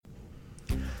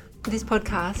This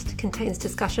podcast contains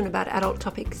discussion about adult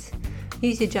topics.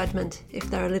 Use your judgment if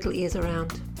there are little ears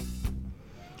around.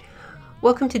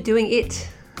 Welcome to Doing It.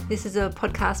 This is a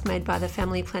podcast made by the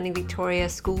Family Planning Victoria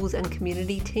Schools and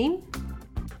Community team.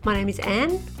 My name is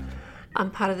Anne.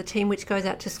 I'm part of the team which goes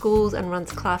out to schools and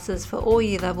runs classes for all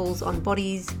year levels on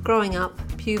bodies, growing up,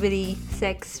 puberty,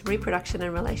 sex, reproduction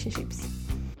and relationships.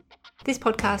 This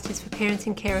podcast is for parents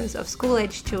and carers of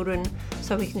school-aged children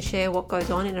so we can share what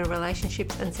goes on in a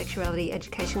relationships and sexuality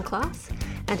education class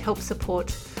and help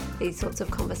support these sorts of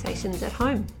conversations at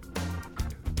home.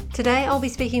 Today I'll be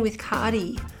speaking with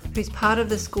Cardi, who's part of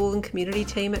the school and community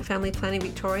team at Family Planning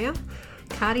Victoria.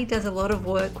 Cardi does a lot of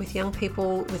work with young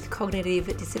people with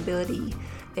cognitive disability,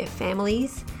 their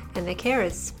families and their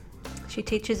carers. She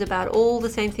teaches about all the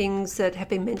same things that have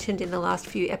been mentioned in the last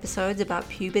few episodes about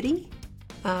puberty,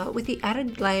 with the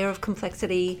added layer of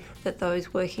complexity that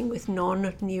those working with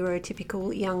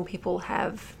non-neurotypical young people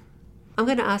have. I'm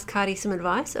going to ask Cardi some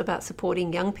advice about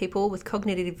supporting young people with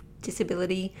cognitive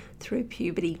disability through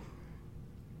puberty.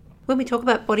 When we talk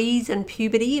about bodies and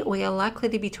puberty, we are likely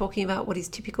to be talking about what is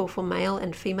typical for male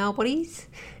and female bodies.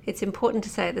 It's important to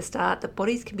say at the start that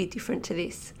bodies can be different to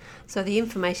this, so the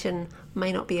information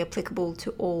may not be applicable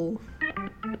to all.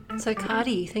 So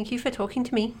Cardi, thank you for talking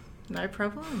to me. No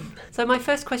problem. So my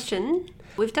first question,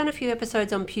 we've done a few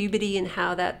episodes on puberty and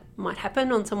how that might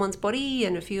happen on someone's body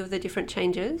and a few of the different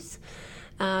changes.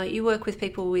 You work with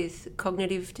people with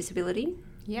cognitive disability.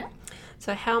 Yeah.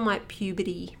 So how might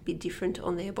puberty be different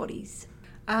on their bodies?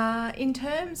 In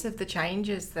terms of the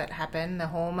changes that happen, the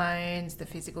hormones, the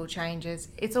physical changes,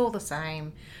 it's all the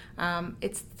same.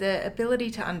 It's the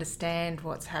ability to understand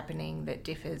what's happening that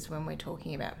differs when we're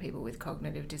talking about people with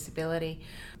cognitive disability.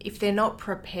 If they're not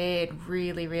prepared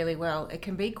really, really well, it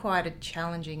can be quite a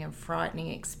challenging and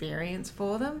frightening experience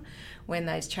for them when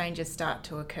those changes start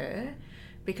to occur,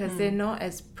 because they're not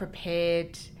as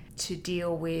prepared to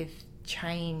deal with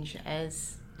change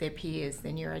as their peers,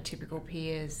 their neurotypical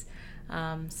peers.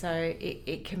 So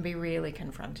it can be really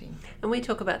confronting. And we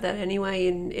talk about that anyway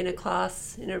in a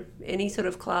class, any sort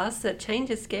of class, that change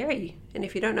is scary. And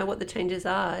if you don't know what the changes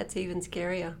are, it's even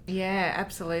scarier. Yeah,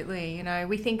 absolutely. You know,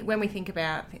 when we think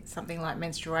about something like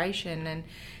menstruation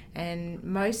and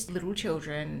most little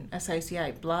children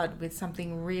associate blood with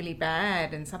something really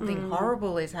bad and something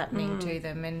horrible is happening to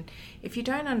them. And if you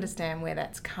don't understand where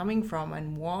that's coming from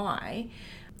and why,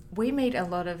 we meet a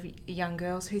lot of young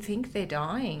girls who think they're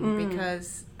dying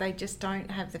because they just don't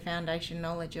have the foundation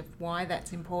knowledge of why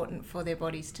that's important for their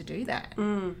bodies to do that.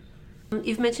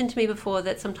 You've mentioned to me before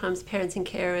that sometimes parents and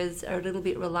carers are a little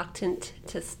bit reluctant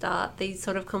to start these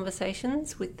sort of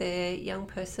conversations with their young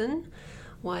person.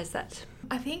 Why is that?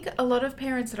 I think a lot of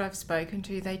parents that I've spoken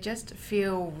to, they just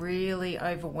feel really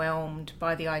overwhelmed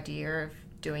by the idea of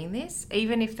doing this,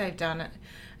 even if they've done it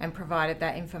and provided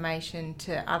that information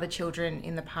to other children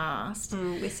in the past.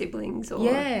 With siblings or...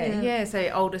 Yeah, so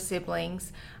older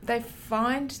siblings. They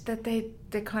find that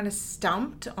they're kind of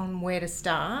stumped on where to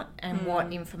start and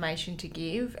what information to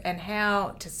give and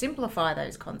how to simplify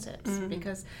those concepts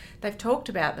because they've talked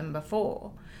about them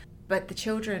before. But the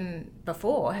children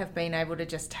before have been able to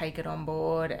just take it on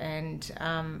board and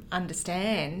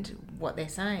understand what they're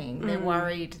saying. They're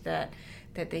worried that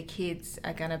their kids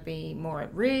are going to be more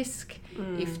at risk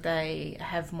if they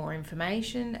have more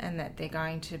information and that they're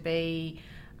going to be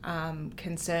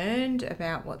concerned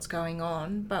about what's going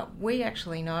on. But we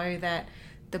actually know that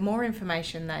the more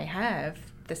information they have,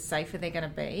 the safer they're going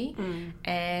to be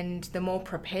and the more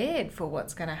prepared for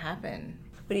what's going to happen.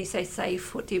 When you say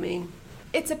safe, what do you mean?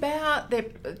 It's about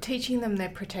teaching them their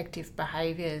protective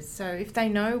behaviours. So if they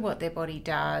know what their body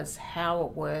does, how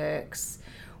it works,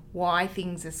 why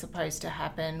things are supposed to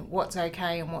happen, what's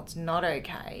okay and what's not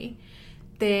okay,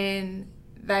 then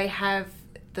they have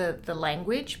the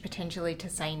language potentially to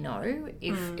say no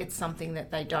if it's something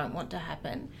that they don't want to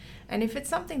happen. And if it's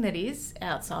something that is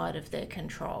outside of their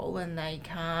control and they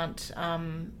can't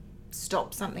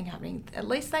stop something happening, at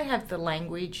least they have the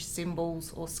language,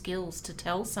 symbols or skills to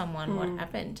tell someone what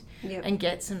happened and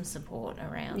get some support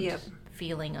around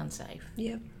feeling unsafe.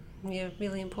 Yeah,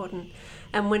 really important.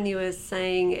 And when you were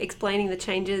saying explaining the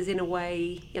changes in a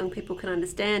way young people can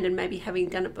understand and maybe having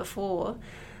done it before,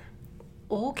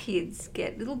 all kids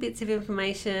get little bits of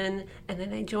information and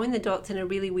then they join the dots in a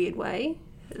really weird way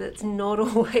that's not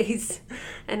always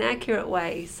an accurate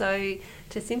way. So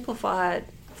to simplify it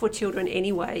for children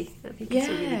anyway, I think it's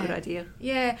a really good idea.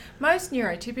 Yeah, most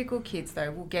neurotypical kids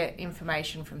though will get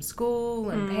information from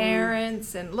school and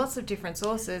parents and lots of different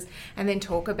sources and then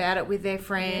talk about it with their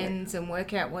friends and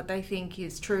work out what they think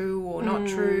is true or not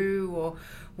true or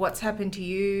what's happened to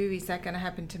you? Is that going to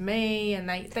happen to me? And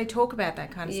they talk about that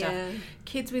kind of stuff.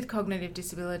 Kids with cognitive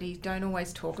disabilities don't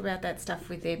always talk about that stuff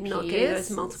with their peers. Not getting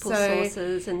those multiple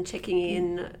sources and checking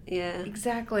in. Yeah.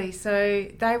 Exactly. So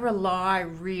they rely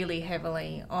really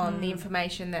heavily on the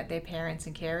information that their parents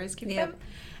and carers give them,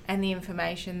 and the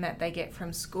information that they get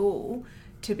from school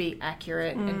to be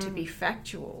accurate and to be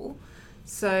factual,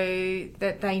 so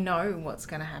that they know what's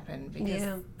going to happen,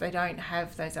 because they don't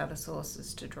have those other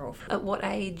sources to draw from. At what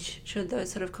age should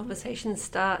those sort of conversations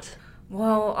start?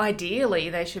 Well, ideally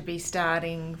they should be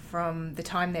starting from the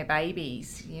time they're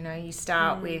babies. You know, you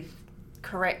start with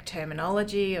correct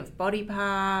terminology of body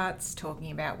parts,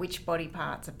 talking about which body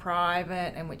parts are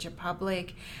private and which are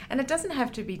public. And it doesn't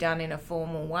have to be done in a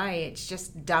formal way. It's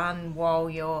just done while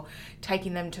you're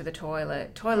taking them to the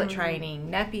toilet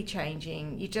training, nappy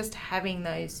changing. You're just having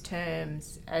those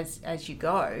terms as you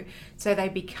go, so they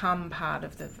become part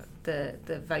of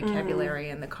the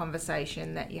vocabulary and the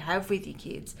conversation that you have with your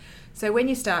kids. So when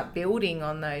you start building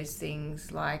on those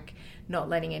things, like not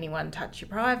letting anyone touch your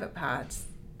private parts,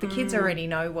 the kids already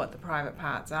know what the private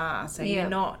parts are, so you're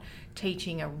not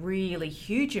teaching a really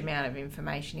huge amount of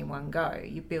information in one go.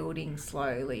 You're building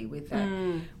slowly with that,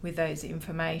 with those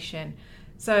information.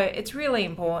 So it's really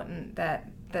important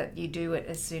that you do it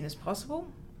as soon as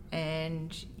possible,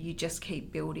 and you just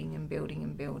keep building and building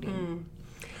and building.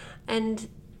 And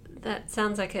that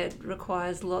sounds like it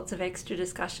requires lots of extra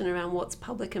discussion around what's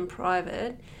public and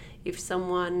private. If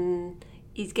someone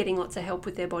is getting lots of help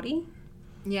with their body,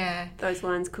 those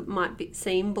lines might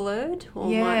seem blurred or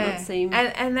might not seem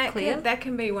and that clear. That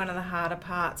can be one of the harder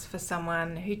parts for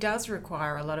someone who does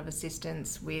require a lot of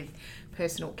assistance with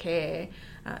personal care,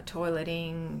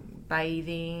 toileting,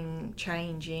 bathing,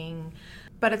 changing.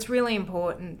 But it's really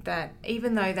important that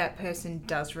even though that person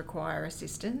does require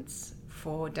assistance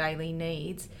for daily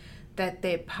needs, that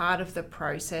they're part of the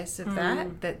process of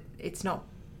that it's not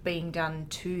being done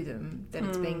to them, that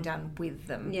it's being done with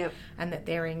them, and that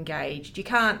they're engaged. You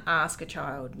can't ask a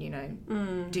child, you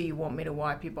know, do you want me to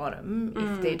wipe your bottom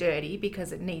if they're dirty,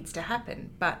 because it needs to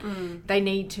happen. But they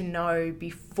need to know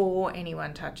before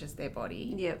anyone touches their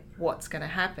body what's going to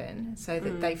happen, so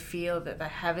that they feel that they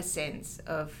have a sense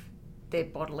of their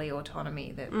bodily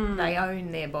autonomy, that they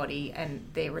own their body and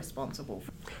they're responsible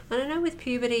for. And I know with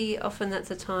puberty, often that's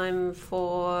a time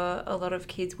for a lot of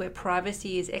kids where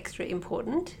privacy is extra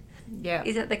important. Yeah.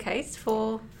 Is that the case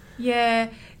for? Yeah.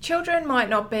 Children might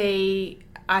not be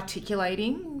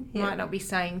articulating, might not be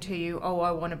saying to you, oh,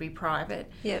 I want to be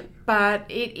private. Yeah. But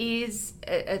it is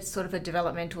a sort of a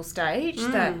developmental stage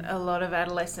that a lot of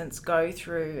adolescents go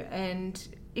through. And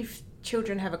if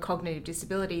children have a cognitive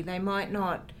disability, they might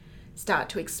not start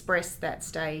to express that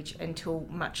stage until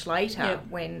much later,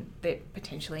 when they're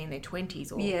potentially in their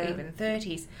 20s or even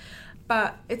 30s.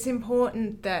 But it's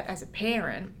important that as a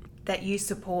parent that you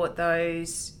support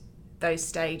those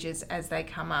stages as they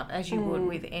come up, as you would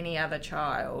with any other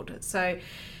child. So,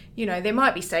 you know, there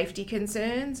might be safety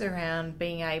concerns around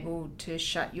being able to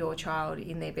shut your child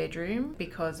in their bedroom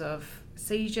because of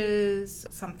seizures,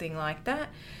 something like that.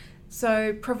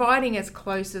 So providing as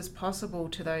close as possible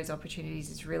to those opportunities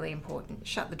is really important.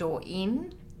 Shut the door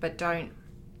in, but don't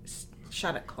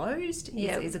shut it closed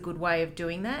is a good way of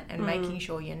doing that, and making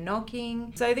sure you're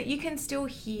knocking so that you can still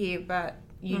hear, but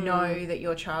you know that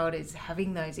your child is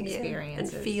having those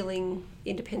experiences. And feeling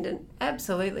independent.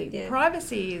 Absolutely. Yeah.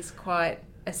 Privacy is quite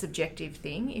a subjective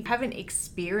thing. If you haven't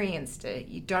experienced it,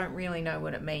 you don't really know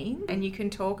what it means, and you can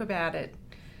talk about it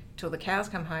till the cows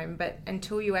come home, but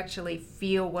until you actually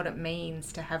feel what it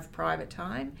means to have private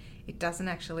time, it doesn't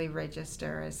actually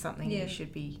register as something you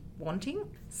should be wanting.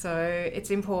 So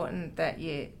it's important that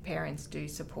your parents do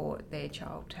support their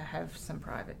child to have some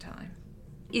private time.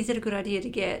 Is it a good idea to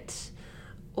get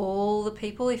all the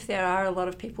people, if there are a lot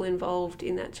of people involved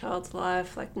in that child's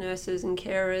life, like nurses and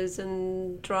carers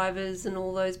and drivers and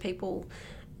all those people,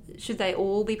 should they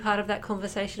all be part of that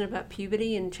conversation about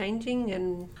puberty and changing?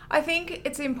 And I think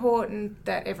it's important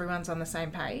that everyone's on the same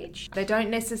page. They don't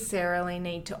necessarily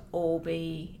need to all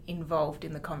be involved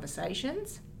in the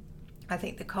conversations. I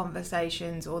think the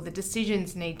conversations or the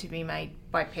decisions need to be made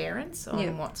by parents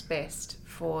on what's best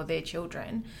for their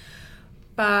children.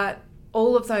 But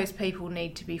all of those people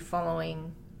need to be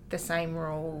following the same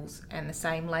rules and the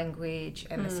same language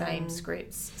and the same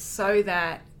scripts, so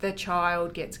that the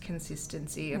child gets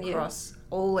consistency across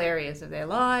all areas of their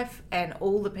life, and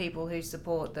all the people who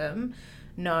support them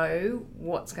know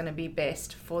what's going to be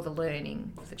best for the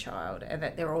learning of the child, and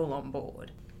that they're all on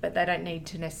board. But they don't need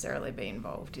to necessarily be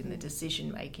involved in the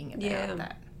decision making about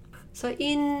that. So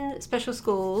in special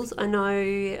schools, I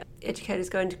know educators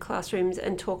go into classrooms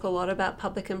and talk a lot about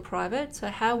public and private. So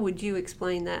how would you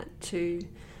explain that to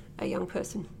a young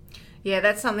person? Yeah,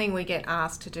 that's something we get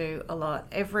asked to do a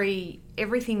lot.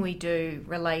 Everything we do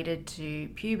related to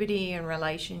puberty and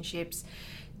relationships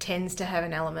tends to have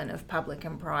an element of public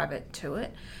and private to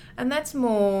it. And that's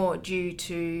more due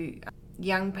to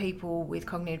young people with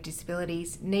cognitive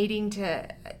disabilities needing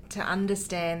to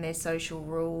understand their social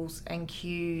rules and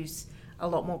cues a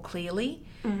lot more clearly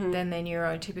than their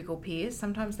neurotypical peers.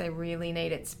 Sometimes they really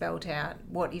need it spelt out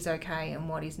what is okay and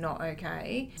what is not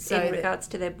okay. So in regards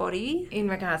to their body? In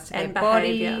regards to their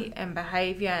body and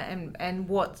behaviour and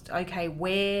what's okay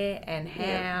where and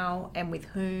how and with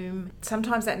whom.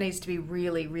 Sometimes that needs to be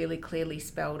really, really clearly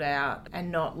spelled out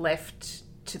and not left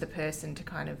to the person to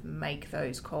kind of make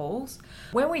those calls.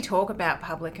 When we talk about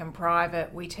public and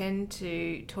private, we tend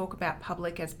to talk about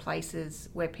public as places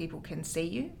where people can see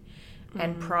you,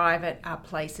 and private are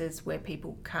places where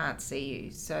people can't see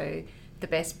you. So the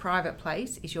best private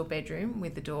place is your bedroom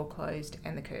with the door closed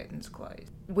and the curtains closed.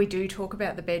 We do talk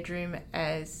about the bedroom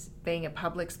as being a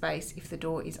public space if the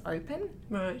door is open.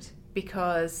 Right.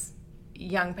 Because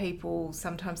young people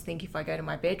sometimes think if I go to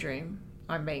my bedroom,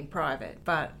 I'm being private,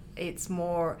 but it's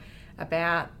more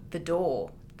about the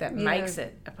door that makes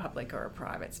it a public or a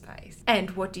private space.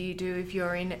 And what do you do if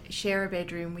you're share a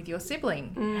bedroom with your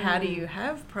sibling? How do you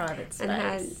have private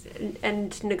space?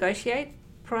 And negotiate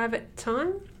private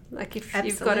time? Like if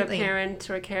you've got a parent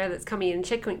or a carer that's coming in and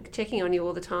checking on you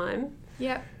all the time.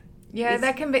 Yeah. Yeah,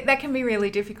 that can be really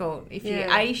difficult if you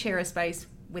A, share a space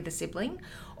with a sibling,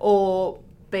 or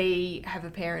B, have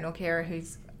a parent or carer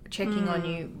who's checking on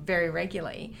you very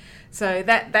regularly. So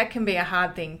that can be a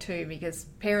hard thing too, because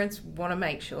parents want to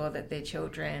make sure that their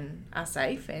children are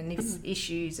safe, and if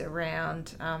issues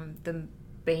around them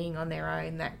being on their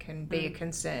own, that can be a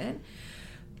concern.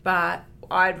 But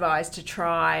I advise to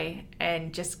try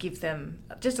and just give them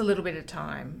just a little bit of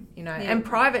time, and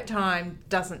private time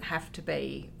doesn't have to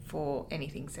be for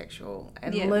anything sexual,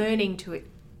 and learning to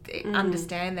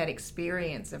understand that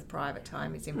experience of private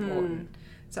time is important.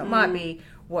 So it might be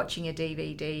watching a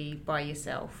DVD by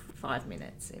yourself, 5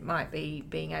 minutes. It might be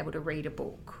being able to read a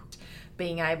book,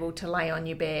 being able to lay on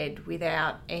your bed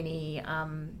without any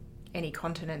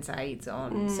continence aids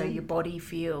on, so your body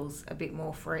feels a bit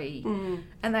more free.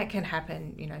 And that can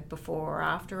happen, before or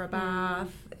after a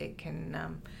bath. It can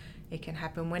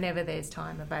happen whenever there's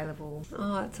time available.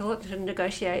 Oh, it's a lot to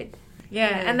negotiate.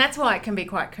 Yeah, and that's why it can be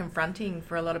quite confronting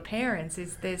for a lot of parents,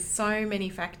 is there's so many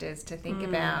factors to think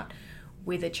about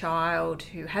with a child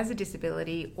who has a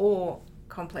disability or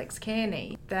complex care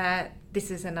need, that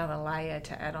this is another layer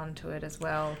to add on to it as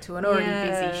well, to an already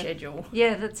busy schedule.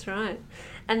 Yeah, that's right.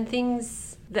 And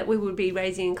things that we would be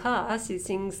raising in class is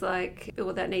things like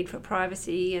that need for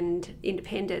privacy and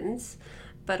independence,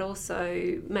 but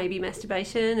also maybe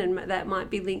masturbation, and that might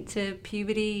be linked to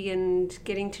puberty and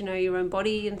getting to know your own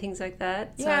body and things like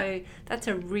that. Yeah. So that's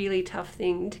a really tough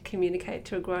thing to communicate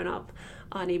to a grown-up.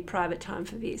 I need private time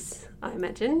for this, I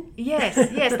imagine. Yes.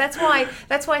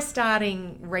 That's why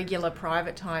starting regular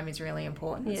private time is really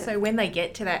important. Yeah. So when they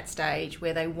get to that stage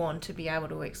where they want to be able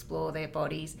to explore their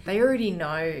bodies, they already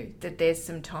know that there's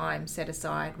some time set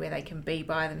aside where they can be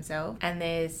by themselves, and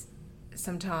there's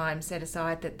some time set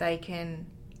aside that they can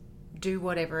do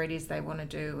whatever it is they want to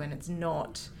do, and it's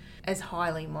not as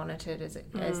highly monitored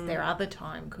as their other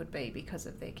time could be because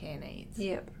of their care needs.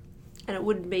 Yep. And it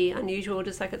wouldn't be unusual,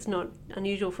 just like it's not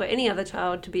unusual for any other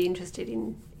child to be interested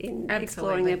in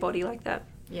exploring their body like that.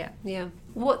 Yeah. Yeah.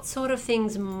 What sort of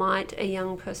things might a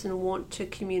young person want to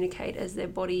communicate as their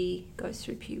body goes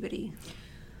through puberty?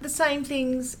 The same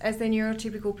things as their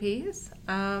neurotypical peers.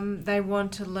 They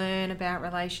want to learn about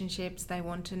relationships. They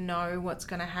want to know what's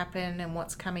going to happen and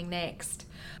what's coming next.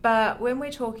 But when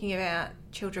we're talking about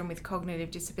children with cognitive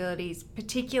disabilities,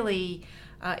 particularly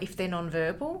if they're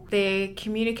nonverbal, their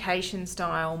communication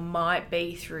style might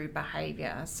be through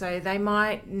behaviour. So they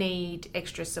might need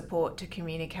extra support to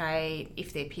communicate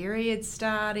if their period's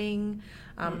starting,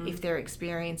 if they're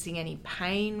experiencing any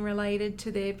pain related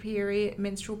to their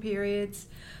menstrual periods.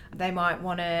 They might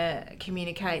want to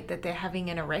communicate that they're having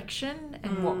an erection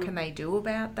and what can they do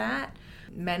about that.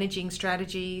 Managing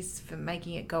strategies for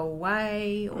making it go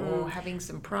away, or having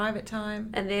some private time.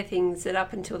 And they're things that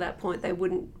up until that point they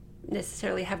wouldn't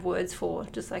necessarily have words for,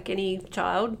 just like any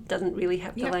child doesn't really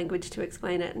have the language to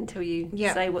explain it until you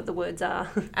say what the words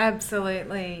are.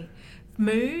 Absolutely.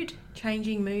 Mood,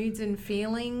 changing moods and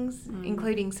feelings,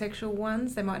 including sexual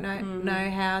ones. They might know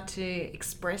how to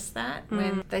express that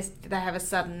when they have a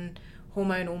sudden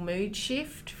hormonal mood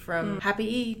shift from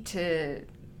happy to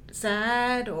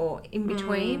sad or in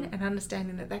between, and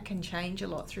understanding that can change a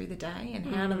lot through the day, and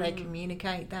how do they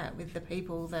communicate that with the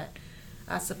people that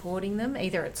are supporting them,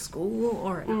 either at school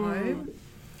or at home.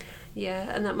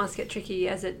 Yeah, and that must get tricky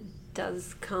as it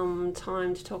does come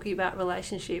time to talking about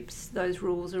relationships, those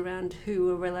rules around who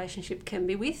a relationship can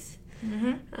be with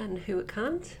and who it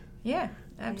can't. Yeah,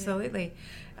 absolutely.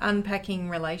 Unpacking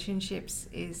relationships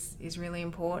is really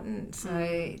important. So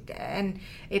and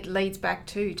it leads back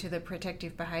to the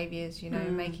protective behaviours,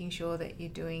 making sure that you're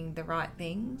doing the right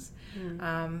things,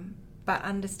 but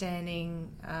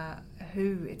understanding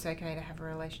who it's okay to have a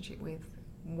relationship with,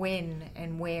 when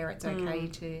and where it's okay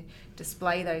to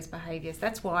display those behaviours.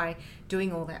 That's why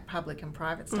doing all that public and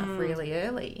private stuff really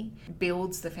early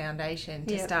builds the foundation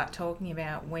to start talking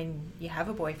about when you have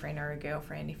a boyfriend or a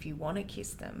girlfriend, if you want to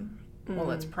kiss them,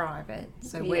 well, it's private.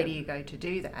 So where do you go to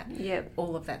do that?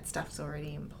 All of that stuff's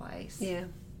already in place. Yeah.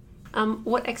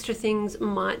 What extra things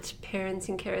might parents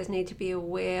and carers need to be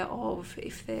aware of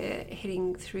if they're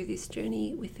heading through this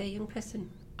journey with their young person?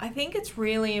 I think it's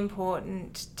really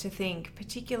important to think,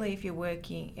 particularly if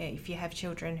you have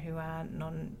children who are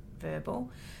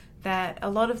non-verbal, that a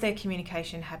lot of their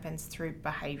communication happens through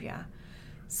behaviour.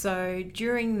 So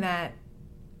during that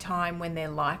time when they're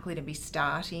likely to be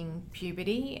starting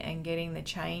puberty and getting the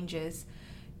changes,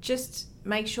 just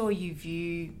make sure you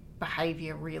view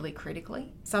behaviour really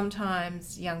critically.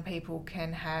 Sometimes young people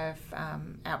can have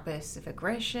outbursts of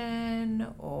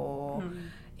aggression or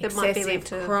excessive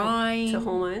crying. To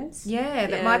hormones. Yeah,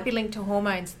 that might be linked to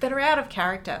hormones that are out of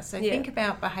character. So think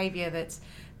about behaviour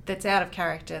that's out of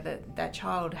character, that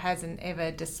child hasn't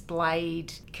ever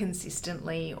displayed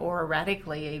consistently or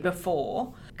erratically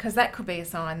before, because that could be a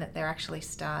sign that they're actually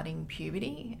starting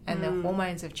puberty and the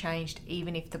hormones have changed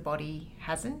even if the body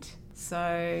hasn't.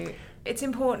 So it's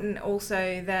important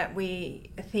also that we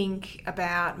think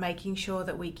about making sure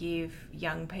that we give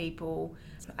young people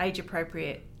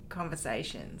age-appropriate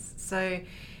conversations. So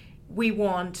we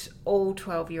want all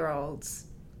 12-year-olds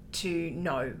to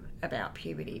know about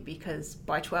puberty, because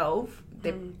by 12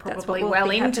 they're probably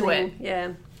well into it.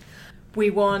 Yeah. We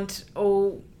want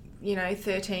all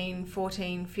 13,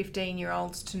 14,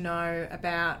 15-year-olds to know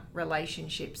about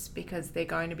relationships, because they're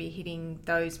going to be hitting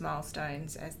those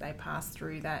milestones as they pass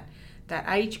through that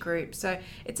age group. So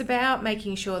it's about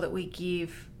making sure that we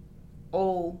give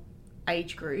all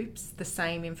age groups the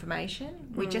same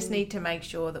information. We just need to make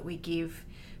sure that we give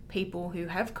people who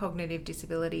have cognitive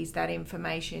disabilities that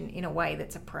information in a way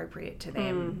that's appropriate to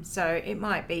them. So it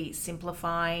might be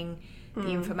simplifying the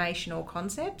information or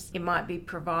concepts. It might be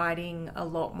providing a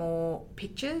lot more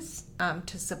pictures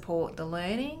to support the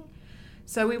learning.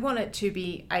 So we want it to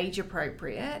be age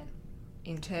appropriate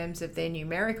in terms of their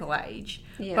numerical age,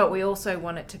 but we also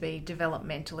want it to be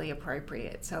developmentally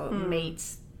appropriate, so it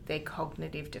meets their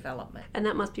cognitive development. And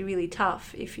that must be really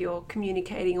tough if you're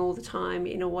communicating all the time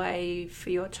in a way for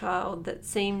your child that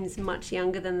seems much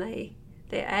younger than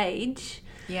their age,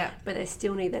 but they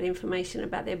still need that information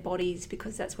about their bodies,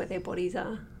 because that's where their bodies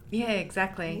are. Yeah,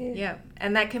 exactly. Yeah.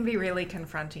 And that can be really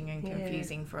confronting and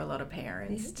confusing for a lot of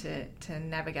parents to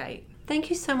navigate. Thank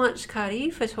you so much, Cardi,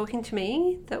 for talking to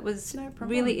me. That was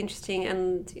really interesting,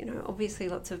 and obviously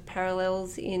lots of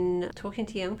parallels in talking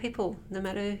to young people, no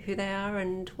matter who they are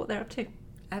and what they're up to.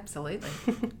 Absolutely.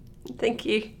 Thank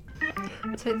you.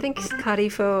 So thanks, Cardi,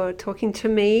 for talking to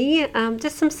me.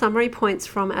 Just some summary points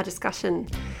from our discussion.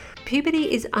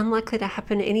 Puberty is unlikely to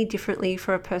happen any differently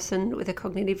for a person with a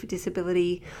cognitive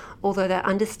disability, although their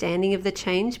understanding of the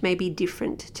change may be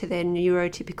different to their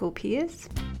neurotypical peers.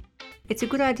 It's a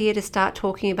good idea to start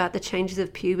talking about the changes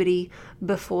of puberty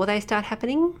before they start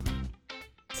happening.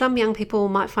 Some young people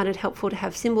might find it helpful to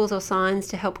have symbols or signs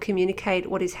to help communicate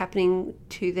what is happening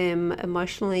to them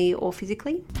emotionally or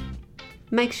physically.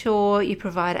 Make sure you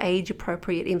provide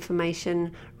age-appropriate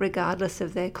information regardless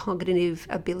of their cognitive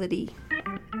ability.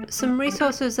 Some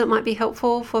resources that might be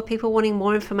helpful for people wanting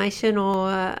more information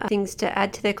or things to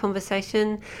add to their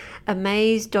conversation.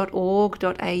 Amaze.org.au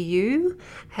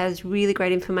has really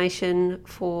great information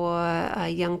for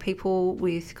young people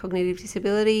with cognitive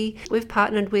disability. We've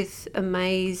partnered with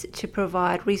Amaze to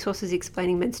provide resources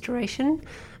explaining menstruation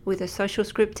with a social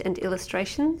script and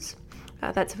illustrations.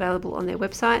 That's available on their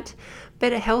website.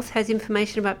 Better Health has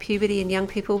information about puberty in young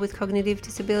people with cognitive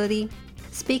disability.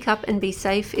 Speak Up and Be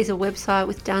Safe is a website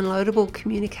with downloadable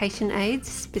communication aids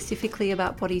specifically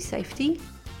about body safety.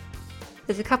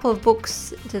 There's a couple of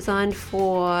books designed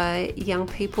for young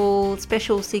people.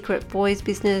 Special Secret Boys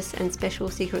Business and Special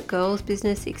Secret Girls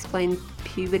Business explain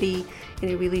puberty in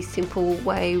a really simple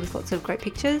way with lots of great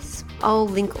pictures. I'll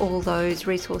link all those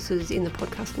resources in the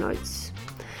podcast notes.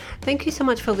 Thank you so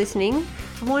much for listening.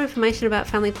 For more information about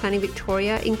Family Planning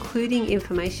Victoria, including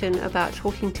information about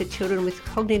talking to children with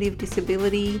cognitive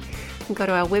disability, you can go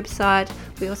to our website.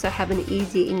 We also have an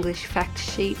easy English fact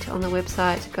sheet on the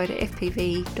website. Go to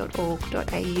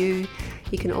fpv.org.au.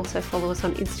 You can also follow us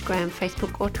on Instagram,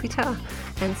 Facebook or Twitter.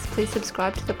 And please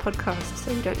subscribe to the podcast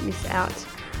so you don't miss out.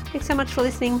 Thanks so much for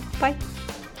listening. Bye.